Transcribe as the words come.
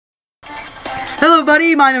Hello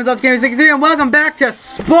everybody, my name is esnes and welcome back to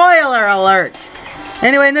Spoiler Alert!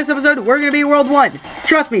 Anyway, in this episode, we're gonna be World 1.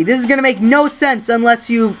 Trust me, this is gonna make no sense unless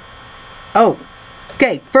you've... Oh.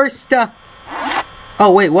 Okay, first,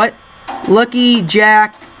 Oh, wait, what? Lucky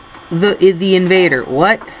Jack, the invader.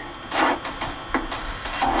 What?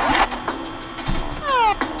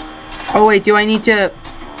 Oh, wait, do I need to...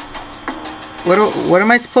 What am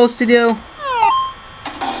I supposed to do?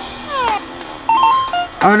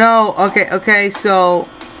 Oh no, okay, so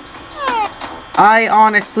I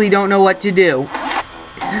honestly don't know what to do.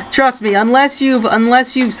 Trust me, unless you've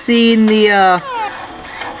seen the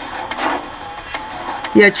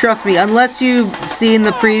yeah, trust me, unless you've seen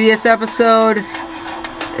the previous episode,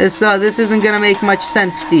 this isn't gonna make much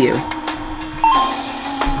sense to you.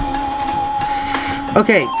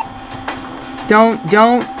 Okay. Don't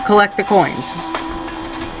collect the coins.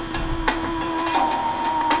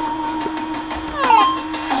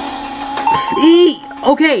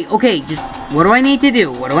 Okay, just, what do I need to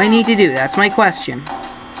do? What do I need to do? That's my question.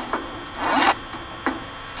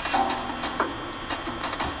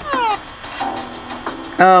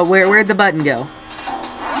 Where'd the button go?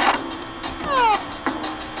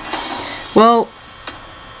 Well,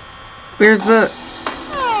 where's the...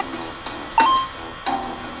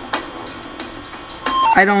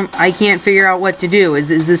 I can't figure out what to do.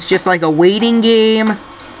 Is this just like a waiting game?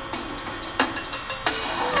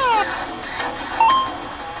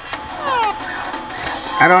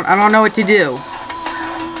 I don't know what to do.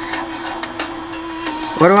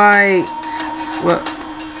 Wait a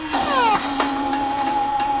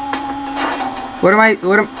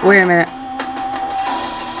minute.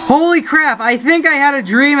 Holy crap, I think I had a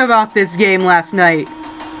dream about this game last night.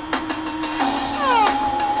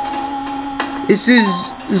 This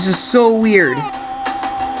is so weird.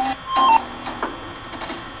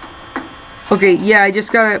 Okay, yeah, I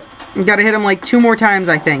just gotta hit him like 2 more times,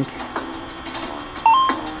 I think.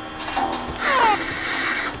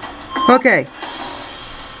 Okay.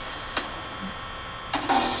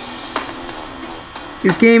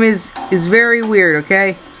 This game is very weird,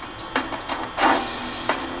 okay?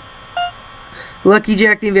 Lucky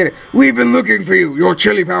Jack the Invader. We've been looking for you. Your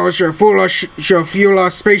chili powers shall fuel our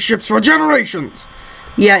spaceships for generations.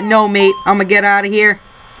 Yeah, no, mate. I'm gonna get out of here.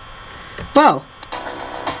 Whoa.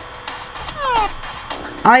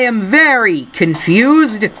 I am very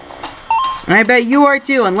confused. And I bet you are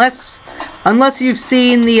too, unless you've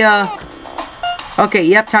seen the, Okay,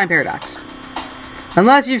 yep, time paradox.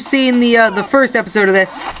 Unless you've seen the first episode of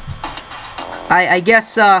this, I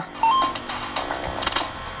guess, I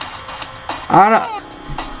don't know.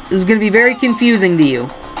 This is gonna be very confusing to you.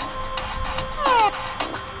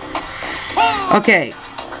 Okay.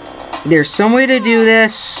 There's some way to do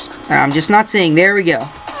this. I'm just not seeing. There we go.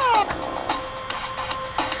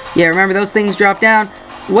 Yeah, remember those things drop down?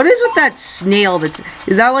 What is with that snail is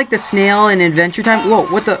that like the snail in Adventure Time? Whoa,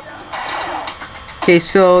 what the... Okay,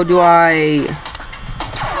 so do I...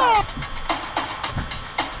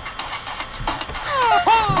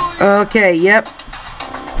 Okay, yep.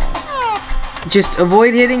 Just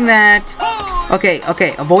avoid hitting that. Okay,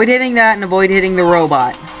 avoid hitting that and avoid hitting the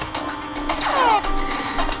robot.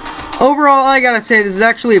 Overall, I gotta say, this is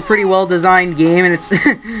actually a pretty well-designed game, and it's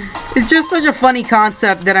it's just such a funny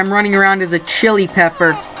concept that I'm running around as a chili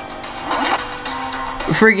pepper.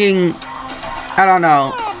 Frigging, I don't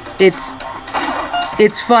know. It's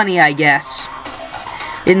funny, I guess.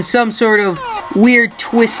 In some sort of weird,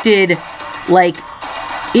 twisted, like,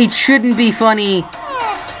 it shouldn't be funny,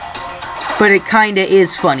 but it kinda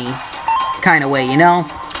is funny kinda way, you know?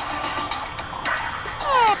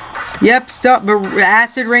 Yep, stop.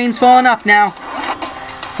 Acid rain's falling up now.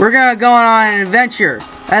 We're gonna go on an adventure.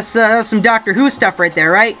 That's some Doctor Who stuff right there,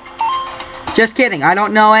 right? Just kidding. I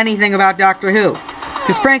don't know anything about Doctor Who.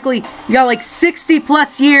 Because frankly, you got like 60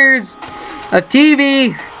 plus years of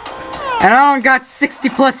TV, and I don't got 60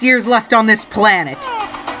 plus years left on this planet.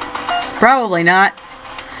 Probably not.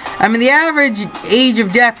 I mean, the average age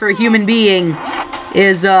of death for a human being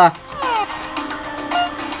is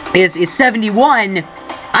 71.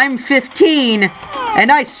 I'm 15,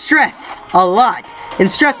 and I stress a lot. And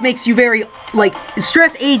stress makes you very, like,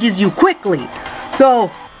 stress ages you quickly. So,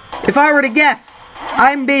 if I were to guess,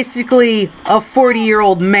 I'm basically a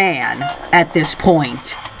 40-year-old man at this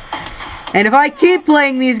point. And if I keep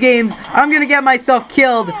playing these games, I'm gonna get myself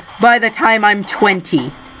killed by the time I'm 20.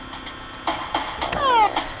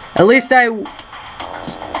 At least I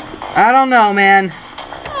don't know, man.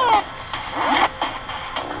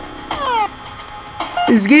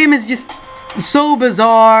 This game is just so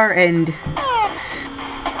bizarre, and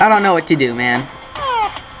I don't know what to do, man.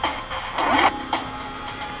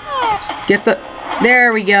 Get the...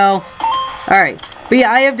 There we go. Alright. But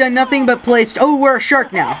yeah, I have done nothing but placed... Oh, we're a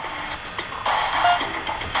shark now.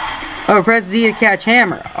 Oh, press Z to catch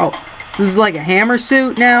hammer. Oh, so this is like a hammer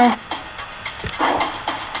suit now?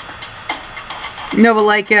 No, but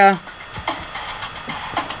like, yeah,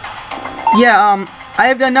 I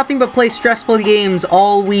have done nothing but play stressful games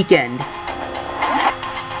all weekend.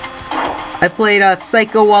 I played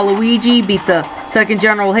Psycho Waluigi, beat the second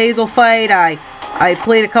General Hazel fight. I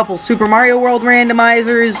played a couple Super Mario World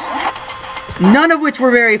randomizers, none of which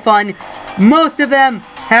were very fun. Most of them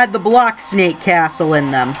had the Block Snake Castle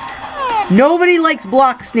in them. Nobody likes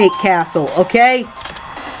Block Snake Castle, okay?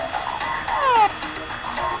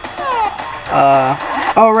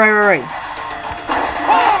 Oh, right.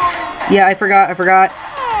 Yeah, I forgot.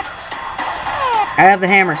 I have the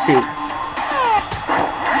hammer suit.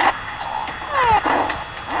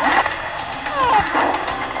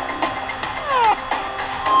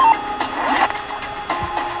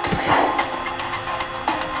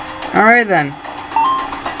 Alright then.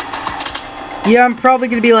 Yeah, I'm probably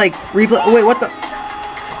gonna be like, replay. Wait, what the?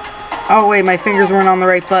 Oh, wait, my fingers weren't on the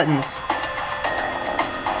right buttons.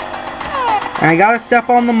 I gotta step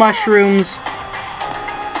on the mushrooms.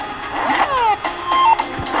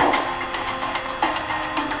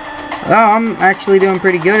 Oh, I'm actually doing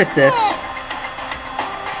pretty good at this.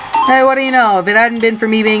 Hey, what do you know? If it hadn't been for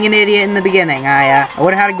me being an idiot in the beginning, I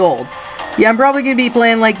would've had a gold. Yeah, I'm probably gonna be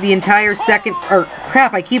playing like the entire second... Or,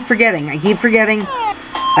 crap, I keep forgetting. I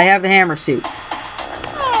have the hammer suit.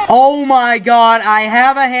 Oh my god, I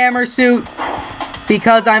have a hammer suit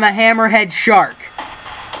because I'm a hammerhead shark.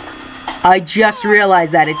 I just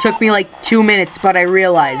realized that. It took me like 2 minutes, but I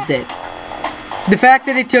realized it. The fact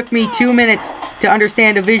that it took me 2 minutes to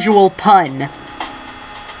understand a visual pun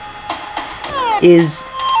is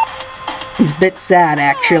a bit sad,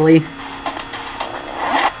 actually.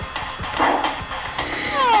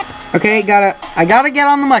 Okay, I gotta get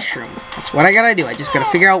on the mushroom. That's what I gotta do. I just gotta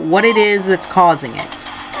figure out what it is that's causing it.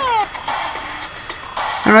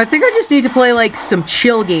 I think I just need to play, like, some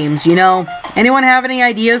chill games, you know? Anyone have any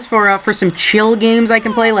ideas for some chill games I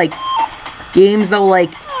can play? Like, games that'll,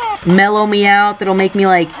 like, mellow me out, that'll make me,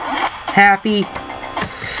 like, happy.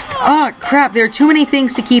 Oh, crap, there are too many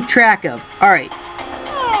things to keep track of. Alright.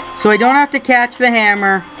 So I don't have to catch the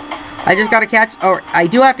hammer. I just gotta catch... Or, I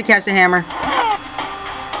do have to catch the hammer.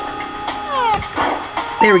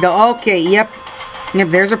 There we go. Okay, yep. Yep,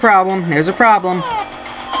 there's a problem.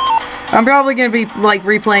 I'm probably gonna be, like,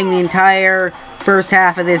 replaying the entire first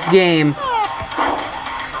half of this game.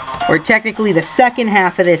 Or technically the second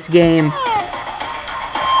half of this game.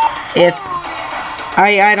 If...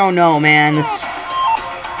 I don't know, man.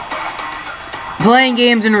 Playing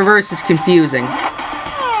games in reverse is confusing.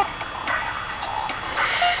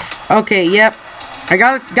 Okay, yep. I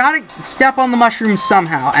gotta step on the mushroom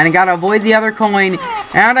somehow. And I gotta avoid the other coin.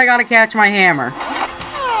 And I gotta catch my hammer.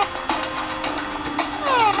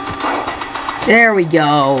 There we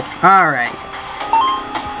go. Alright.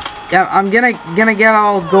 Yeah, I'm gonna get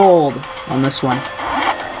all gold on this one.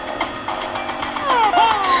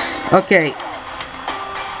 Okay.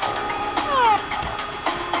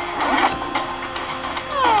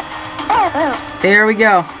 There we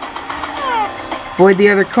go. Avoid the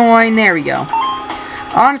other coin. There we go.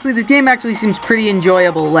 Honestly, this game actually seems pretty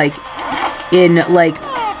enjoyable, like, in, like,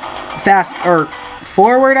 fast, or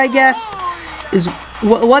forward, I guess?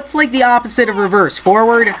 What's, like, the opposite of reverse?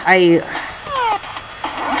 Forward?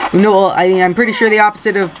 No, I mean, I'm pretty sure the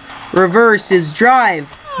opposite of reverse is drive.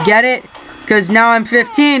 Get it? Because now I'm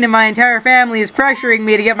 15 and my entire family is pressuring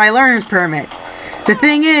me to get my learner's permit. The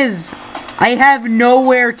thing is, I have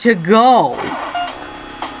nowhere to go.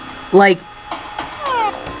 Like,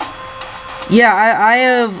 yeah, I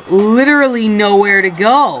have literally nowhere to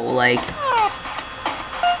go. Like,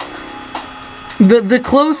 the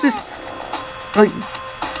closest, like,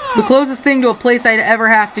 the closest thing to a place I'd ever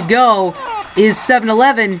have to go is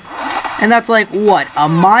 7-Eleven, and that's like, what, a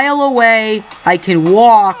mile away. I can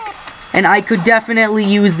walk, and I could definitely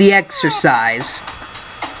use the exercise.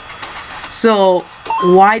 So,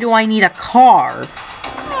 why do I need a car?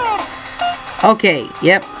 Okay,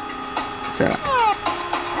 yep. So,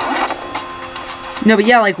 no, but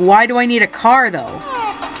yeah, like, why do I need a car, though?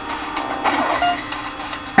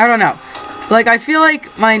 I don't know. Like, I feel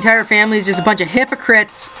like my entire family is just a bunch of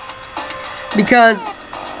hypocrites, because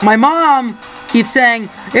my mom keeps saying,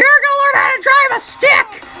 "You're gonna learn how to drive a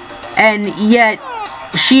stick!" And yet,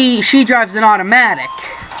 she drives an automatic.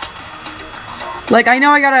 Like, I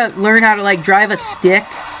know I gotta learn how to, like, drive a stick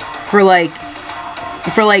for, like,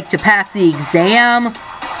 to pass the exam.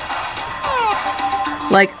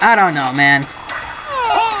 Like, I don't know, man.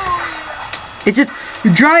 It's just,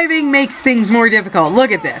 driving makes things more difficult.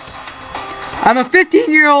 Look at this. I'm a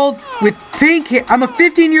 15-year-old with pink hair. I'm a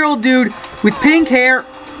 15-year-old dude with pink hair.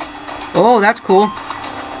 Oh, that's cool.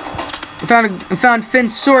 I found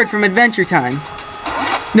Finn's sword from Adventure Time.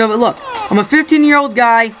 No, but look. I'm a 15-year-old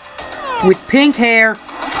guy with pink hair.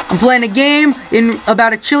 I'm playing a game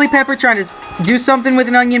about a chili pepper trying to do something with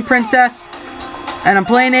an onion princess. And I'm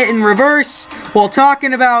playing it in reverse while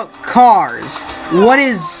talking about cars. What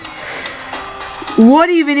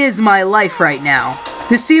even is my life right now?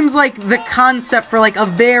 This seems like the concept for like a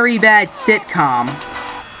very bad sitcom.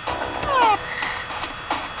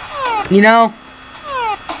 You know?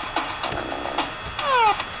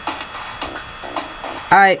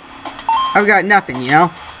 I've got nothing, you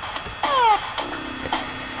know?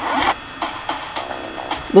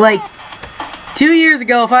 Like, 2 years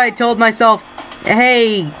ago, if I had told myself,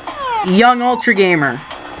 hey, young Ultra Gamer,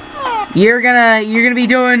 you're gonna be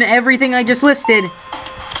doing everything I just listed,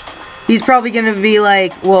 he's probably gonna be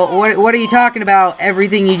like, well, what are you talking about,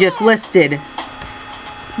 everything you just listed?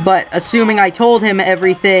 But assuming I told him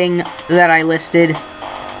everything that I listed,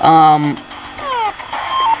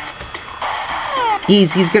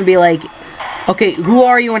 he's gonna be like, okay, who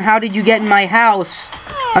are you and how did you get in my house?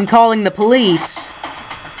 I'm calling the police.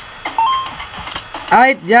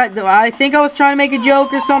 I think I was trying to make a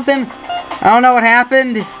joke or something. I don't know what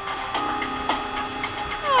happened.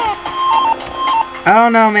 I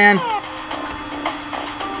don't know, man.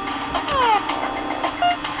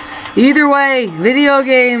 Either way, video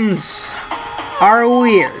games are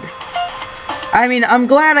weird. I mean, I'm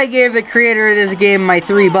glad I gave the creator of this game my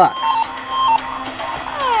 $3.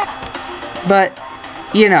 But,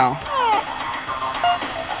 you know.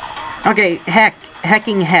 Okay,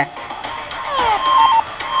 hecking heck.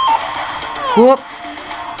 Whoop.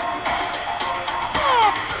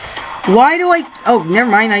 Why do I... Oh, never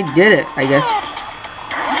mind, I did it, I guess.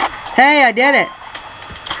 Hey, I did it.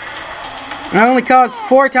 I only caused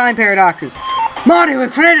 4 time paradoxes. Marty, we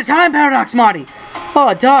created a time paradox, Marty.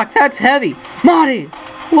 Oh, Doc, that's heavy. Marty,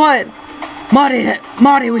 what?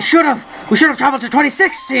 Marty, we should have traveled to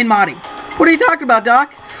 2016, Marty. What are you talking about,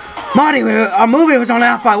 Doc? Marty, our movie was only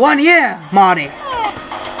off by 1 year, Marty.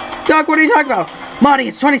 Doc, what are you talking about? Marty,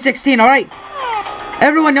 it's 2016, alright?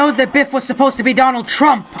 Everyone knows that Biff was supposed to be Donald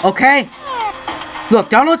Trump, okay? Look,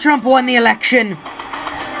 Donald Trump won the election.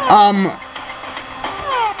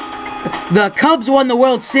 The Cubs won the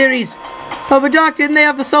World Series. Oh, but Doc, didn't they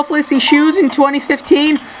have the self-lacing shoes in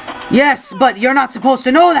 2015? Yes, but you're not supposed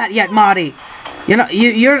to know that yet, Marty.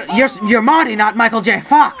 You're Marty, not Michael J.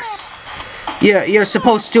 Fox. You're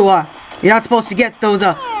supposed to, you're not supposed to get those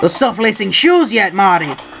self-lacing shoes yet,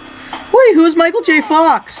 Marty. Wait, who's Michael J.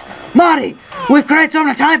 Fox? Marty, we've created so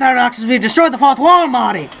many time paradoxes, we've destroyed the 4th wall,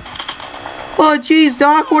 Marty. Oh, jeez,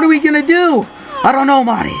 Doc, what are we gonna do? I don't know,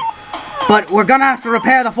 Marty. But we're gonna have to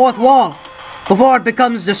repair the 4th wall before it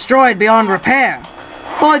becomes destroyed beyond repair.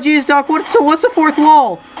 Oh, jeez, Doc, what's the 4th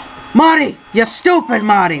wall? Marty, you're stupid,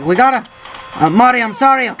 Marty. We gotta... Marty, I'm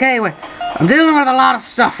sorry, okay? I'm dealing with a lot of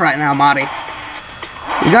stuff right now, Marty.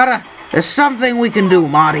 There's something we can do,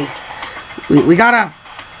 Marty. We gotta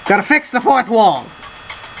fix the 4th wall.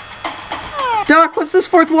 Doc, what's this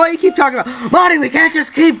 4th wall you keep talking about? Marty, we can't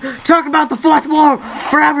just keep talking about the 4th wall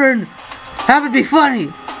forever and have it be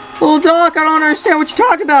funny. Well, Doc, I don't understand what you're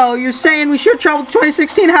talking about. You're saying we should travel to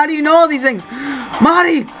 2016. How do you know all these things?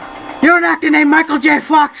 Marty, you're an actor named Michael J.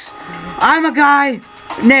 Fox. I'm a guy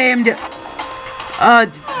named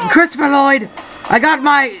Christopher Lloyd. I got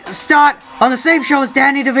my start on the same show as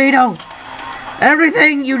Danny DeVito.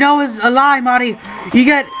 Everything you know is a lie, Marty. You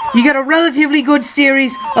get a relatively good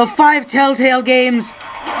series of 5 Telltale games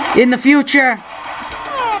in the future.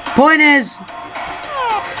 Point is,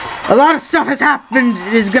 a lot of stuff is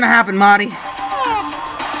gonna happen, Marty.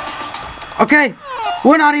 Okay,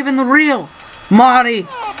 we're not even the real Marty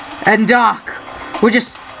and Doc. We're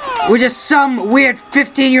just some weird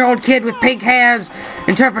 15-year-old kid with pink hair's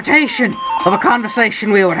interpretation of a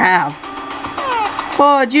conversation we would have.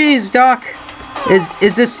 Oh, geez, Doc.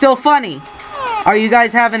 Is this still funny? Are you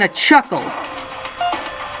guys having a chuckle?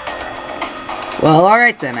 Well,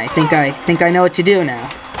 alright then. I think I know what to do now.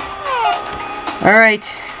 Alright.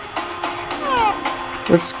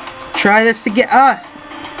 Let's try this again.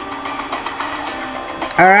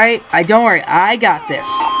 Alright, don't worry, I got this.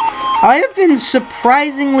 I have been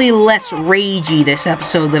surprisingly less ragey this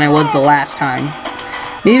episode than I was the last time.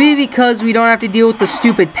 Maybe because we don't have to deal with the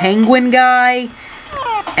stupid penguin guy,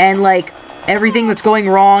 and like, everything that's going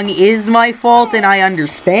wrong is my fault, and I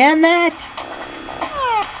understand that.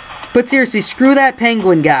 But seriously, screw that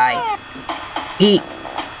penguin guy.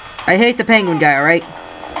 I hate the penguin guy, alright?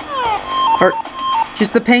 Or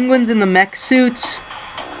just the penguins in the mech suits.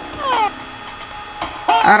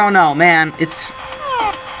 I don't know, man.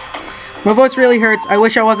 My voice really hurts. I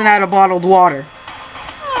wish I wasn't out of bottled water.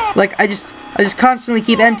 Like, I just constantly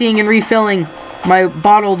keep emptying and refilling my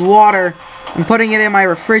bottled water and putting it in my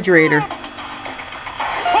refrigerator.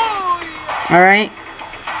 Alright?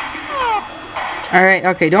 Alright,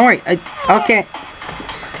 okay, don't worry. Okay.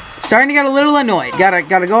 Starting to get a little annoyed. Gotta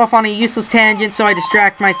go off on a useless tangent so I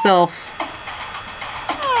distract myself.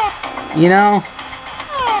 You know?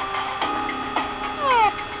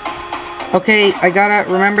 Okay, I gotta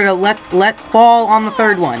remember to let fall on the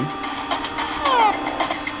third one.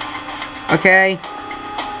 Okay.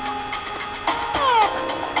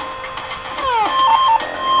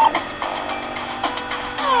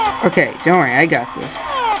 Okay, don't worry, I got this.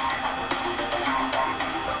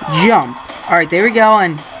 Jump. Alright, there we go,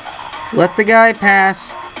 and let the guy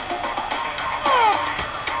pass.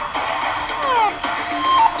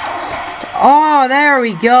 Oh, there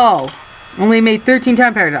we go. Only made 13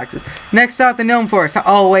 time paradoxes. Next stop, the Gnome Forest.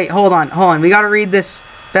 Oh, wait, hold on. We gotta read this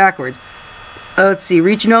backwards. Let's see.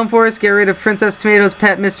 Reach Gnome Forest, get rid of Princess Tomato's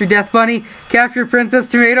pet, Mr. Death Bunny. Capture Princess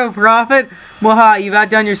Tomato, profit. Waha, you've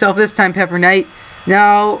outdone yourself this time, Pepper Knight.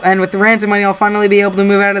 Now, and with the ransom money, I'll finally be able to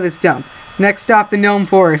move out of this dump. Next stop, the Gnome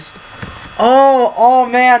Forest. Oh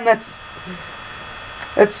man, that's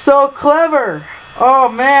so clever. Oh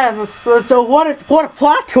man, so what a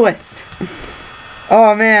plot twist.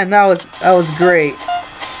 Oh man, that was great.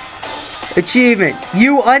 Achievement.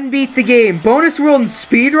 You unbeat the game. Bonus world and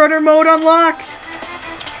speedrunner mode unlocked?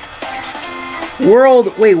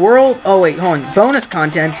 Oh wait, hold on. Bonus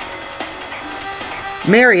content.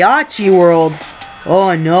 Mariachi world.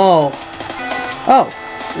 Oh no. Oh,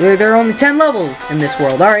 there are only 10 levels in this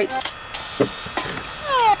world. Alright.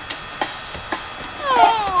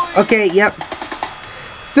 Okay, yep.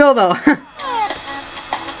 Still though.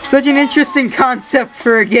 Such an interesting concept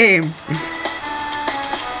for a game.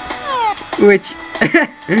 Which,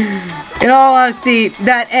 in all honesty,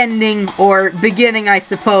 that ending, or beginning, I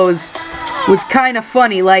suppose, was kind of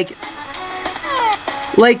funny. How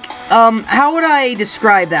would I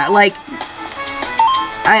describe that?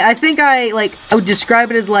 I think I would describe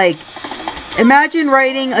it as imagine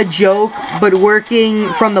writing a joke, but working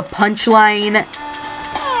from the punchline.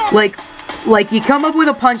 Like you come up with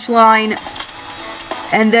a punchline,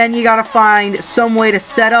 and then you gotta find some way to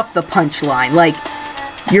set up the punchline.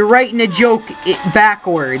 You're writing a joke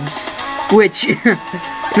backwards, which,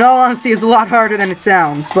 in all honesty, is a lot harder than it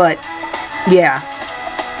sounds, but, yeah.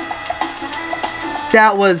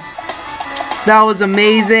 That was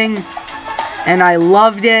amazing, and I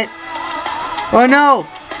loved it. Oh no!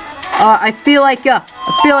 I feel like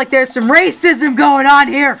there's some racism going on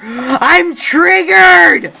here! I'm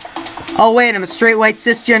triggered! Oh wait, I'm a straight white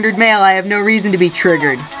cisgendered male, I have no reason to be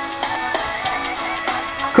triggered.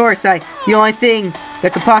 Of course, the only thing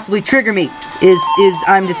that could possibly trigger me is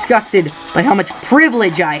I'm disgusted by how much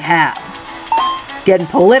privilege I have. Getting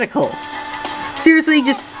political. Seriously,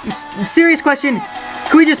 just serious question.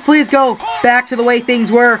 Could we just please go back to the way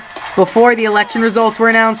things were before the election results were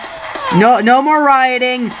announced? No more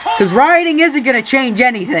rioting, because rioting isn't going to change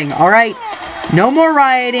anything, alright? No more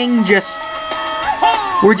rioting,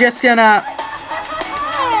 we're just gonna...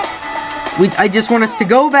 I just want us to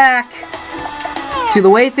go back to the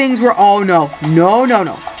way things were. Oh no.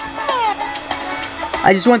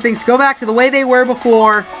 I just want things to go back to the way they were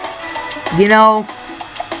before. You know.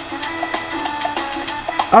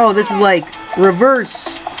 Oh, this is like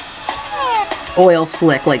reverse oil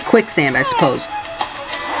slick, like quicksand, I suppose.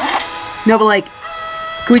 No, but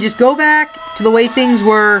can we just go back to the way things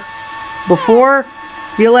were before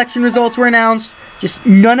the election results were announced? Just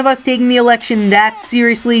none of us taking the election that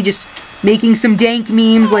seriously, just making some dank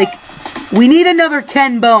memes. We need another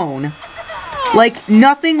Ken Bone.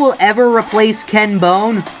 Nothing will ever replace Ken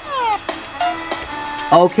Bone.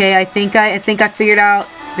 Okay, I think I figured out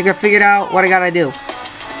what I gotta do.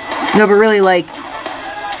 No, but really,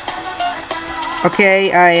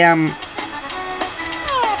 okay, I am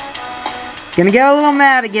gonna get a little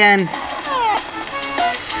mad again.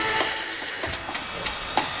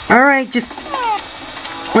 Alright, just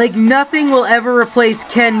nothing will ever replace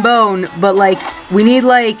Ken Bone, but we need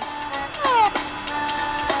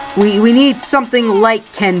we need something like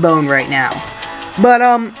Ken Bone right now. But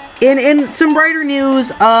in some brighter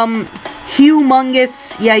news,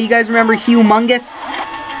 Humongous, yeah, you guys remember Humongous?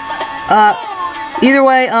 Either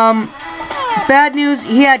way, bad news,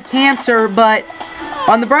 he had cancer, but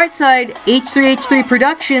on the bright side, H3H3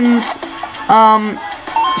 Productions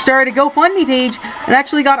started a GoFundMe page and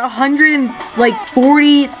actually got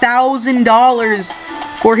 $140,000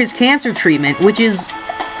 for his cancer treatment, which is,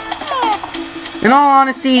 in all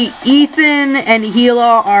honesty, Ethan and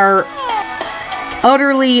Gila are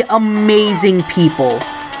utterly amazing people.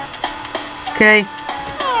 Okay?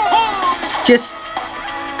 Just,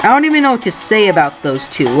 I don't even know what to say about those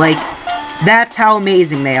two. Like, that's how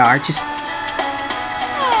amazing they are. Just,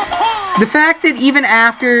 the fact that even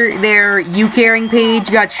after their U-Caring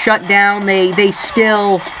page got shut down, they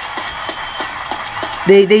still,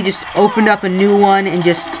 they just opened up a new one and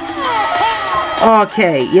just,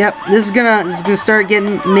 okay, yep, this is gonna start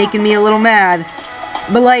making me a little mad.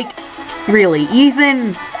 But like, really,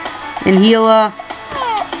 Ethan and Gila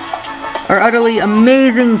are utterly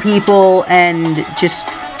amazing people, and just,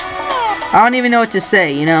 I don't even know what to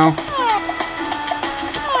say, you know?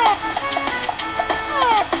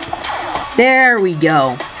 There we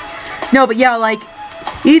go. No, but yeah, like,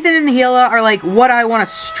 Ethan and Gila are like what I want to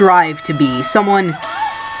strive to be. Someone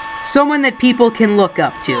that people can look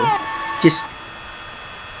up to. Just,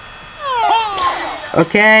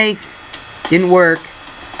 okay, didn't work.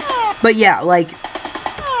 But yeah, like,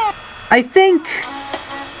 I think,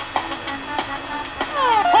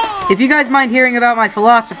 if you guys mind hearing about my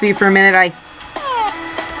philosophy for a minute,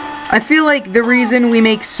 I feel like the reason we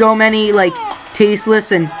make so many, like,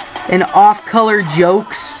 tasteless and off-color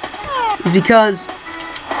jokes is because,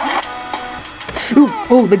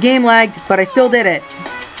 ooh, the game lagged, but I still did it.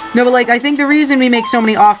 No, but like, I think the reason we make so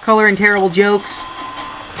many off-color and terrible jokes,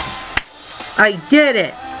 I did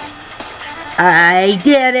it. I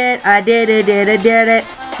did it.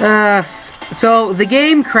 So the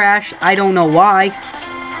game crashed. I don't know why.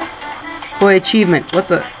 Boy, achievement. What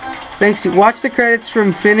the? Thanks to watch the credits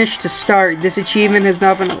from finish to start. This achievement has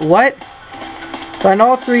not been. What? Find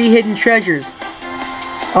all 3 hidden treasures.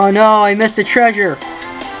 Oh no, I missed a treasure.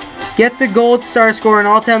 Get the gold star score in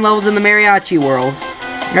all 10 levels in the mariachi world.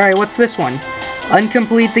 Alright, what's this one?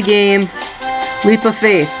 Uncomplete the game. Leap of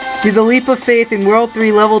faith. Do the leap of faith in World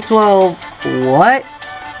 3 level 12. What?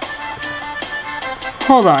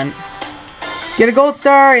 Hold on. Get a gold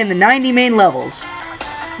star in the 90 main levels.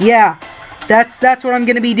 Yeah, that's what I'm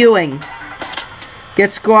gonna be doing.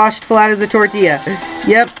 Get squashed flat as a tortilla.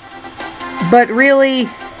 Yep. But really,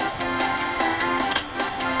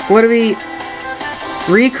 what do we...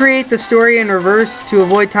 Recreate the story in reverse to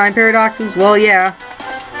avoid time paradoxes? Well, yeah.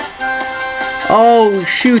 Oh,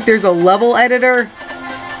 shoot, there's a level editor?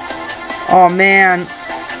 Oh, man.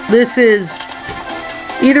 This is...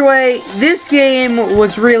 Either way, this game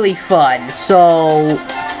was really fun, so...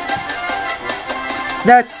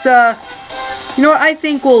 That's, You know what, I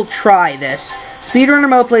think we'll try this. Speedrunner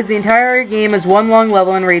mode plays the entire game as one long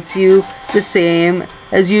level and rates you the same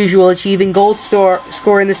as usual. Achieving gold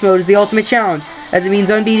score in this mode is the ultimate challenge, as it means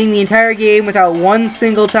unbeating the entire game without one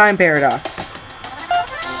single time paradox.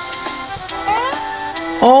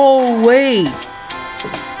 Oh, wait.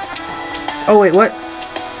 Oh, wait, what?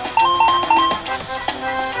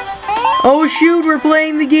 Oh, shoot, we're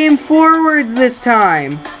playing the game forwards this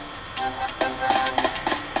time.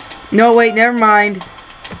 No, wait, never mind.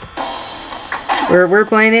 We're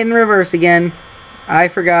playing it in reverse again. I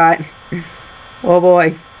forgot. Oh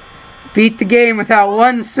boy. Beat the game without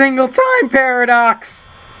one single time paradox.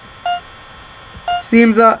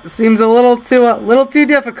 Seems a little too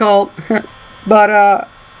difficult. But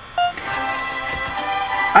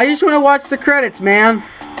I just want to watch the credits, man.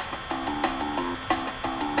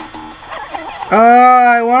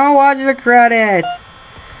 I want to watch the credits.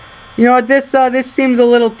 You know what, this seems a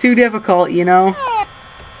little too difficult, you know?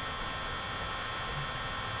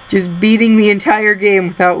 Just beating the entire game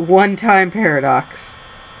without one time paradox.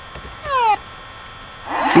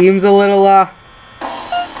 Seems a little no.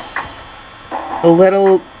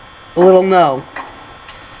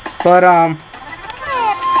 But,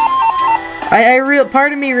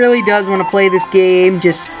 part of me really does want to play this game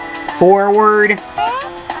just forward.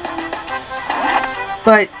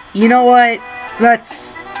 But, you know what?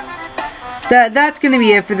 That's gonna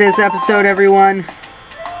be it for this episode, everyone.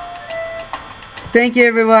 Thank you,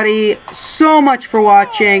 everybody, so much for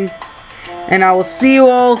watching, and I will see you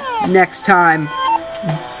all next time.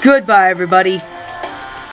 Goodbye, everybody.